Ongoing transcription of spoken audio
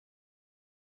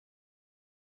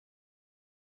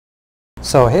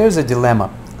So here's a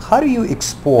dilemma. How do you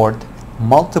export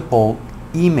multiple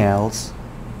emails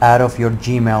out of your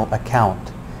Gmail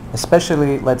account?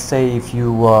 Especially, let's say, if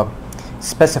you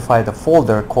specify the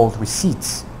folder called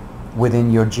receipts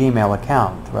within your Gmail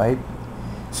account, right?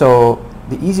 So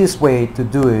the easiest way to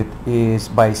do it is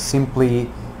by simply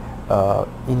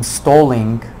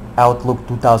installing Outlook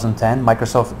 2010,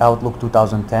 Microsoft Outlook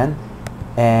 2010,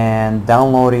 and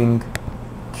downloading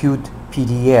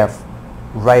Cutepdf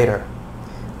Writer.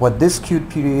 What this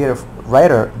Cutepdf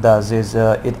Writer does is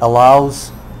it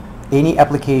allows any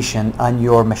application on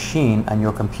your machine, on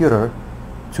your computer,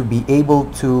 to be able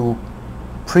to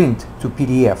print to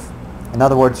PDF. In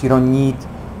other words, you don't need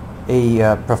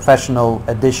a professional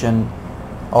edition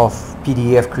of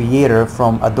PDF Creator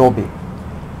from Adobe,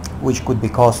 which could be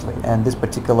costly, and this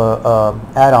particular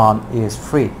add-on is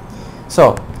free.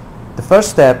 So the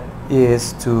first step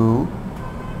is to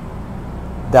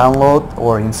download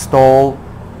or install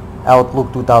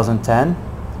Outlook 2010,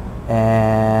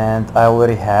 and I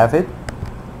already have it.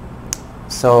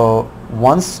 So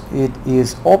once it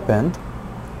is opened,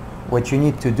 what you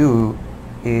need to do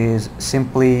is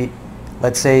simply,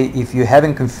 let's say if you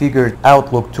haven't configured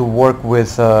Outlook to work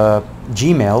with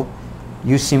Gmail,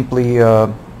 you simply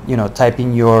type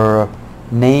in your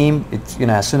name. It's,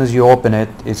 as soon as you open it,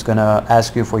 it's gonna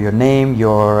ask you for your name,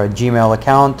 your Gmail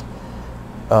account,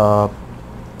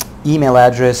 email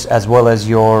address, as well as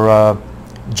your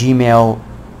Gmail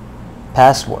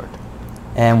password.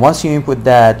 And once you input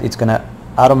that, it's gonna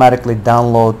automatically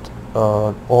download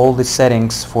all the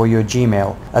settings for your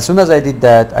Gmail. As soon as I did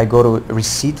that, I go to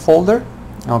receipt folder.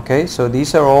 Okay, so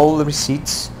these are all the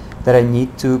receipts that I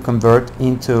need to convert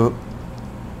into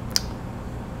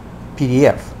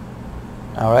PDF.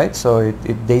 All right, so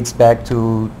it dates back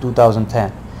to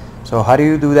 2010. So how do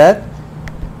you do that?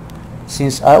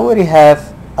 Since I already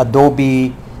have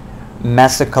Adobe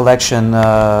Master Collection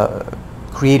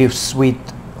Creative Suite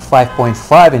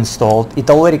 5.5 installed, it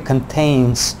already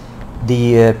contains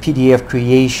the PDF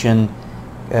creation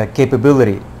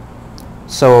capability.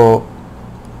 So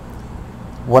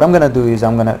what I'm gonna do is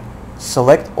I'm gonna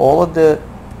select all of the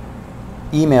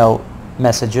email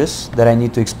messages that I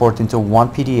need to export into one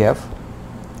PDF.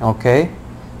 Okay,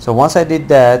 so once I did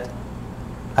that,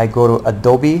 I go to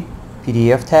Adobe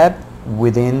PDF tab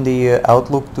within the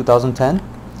Outlook 2010,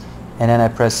 and then I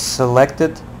press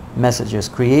selected messages,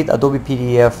 create Adobe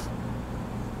PDF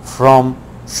from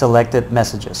selected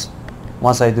messages.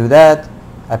 Once I do that,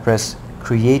 I press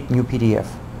create new PDF.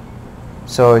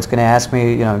 So it's going to ask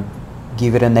me,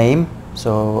 give it a name.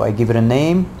 So I give it a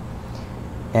name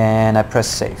and I press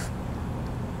save.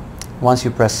 Once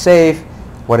you press save,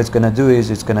 what it's going to do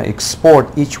is it's going to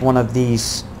export each one of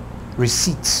these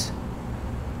receipts.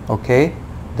 Okay,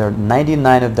 there are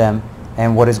 99 of them,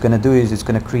 and what it's going to do is it's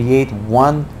going to create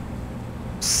one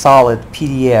solid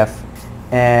PDF,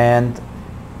 and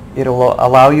it'll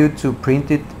allow you to print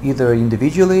it either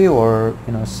individually or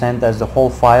send as the whole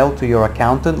file to your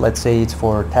accountant. Let's say it's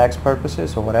for tax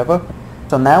purposes or whatever.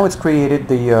 So now it's created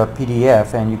the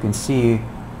PDF, and you can see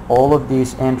all of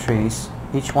these entries.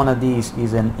 Each one of these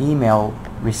is an email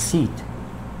receipt.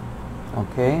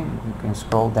 Okay, you can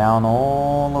scroll down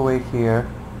all the way here,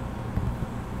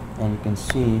 and you can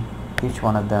see each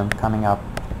one of them coming up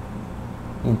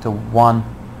into one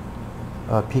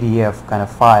PDF kind of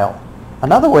file.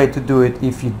 Another way to do it,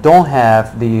 if you don't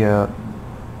have the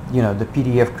the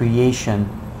PDF creation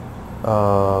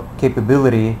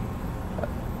capability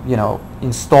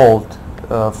installed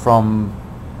from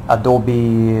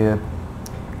Adobe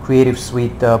Creative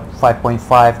Suite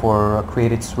 5.5 or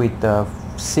Creative Suite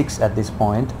 6 at this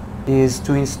point, is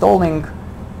to installing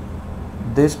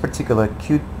this particular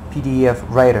Cutepdf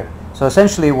Writer. So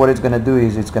essentially what it's going to do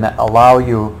is it's going to allow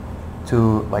you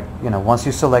to, once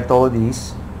you select all of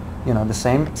these, the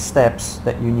same steps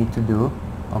that you need to do,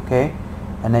 okay,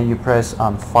 and then you press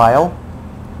on File,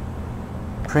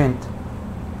 Print,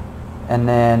 and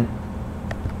then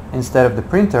instead of the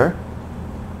printer,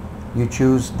 you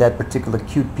choose that particular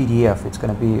Cutepdf. It's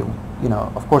going to be,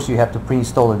 of course you have to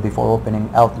pre-install it before opening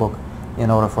Outlook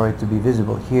in order for it to be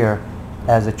visible here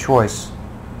as a choice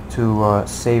to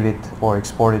save it or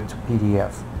export it to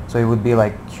PDF. So it would be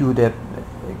like Cutepdf,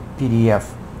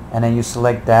 and then you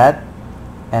select that,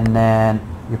 and then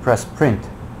you press print,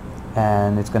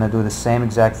 and it's going to do the same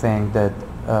exact thing that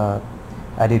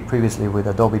I did previously with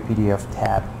Adobe PDF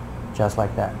tab, just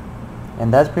like that.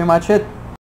 And that's pretty much it.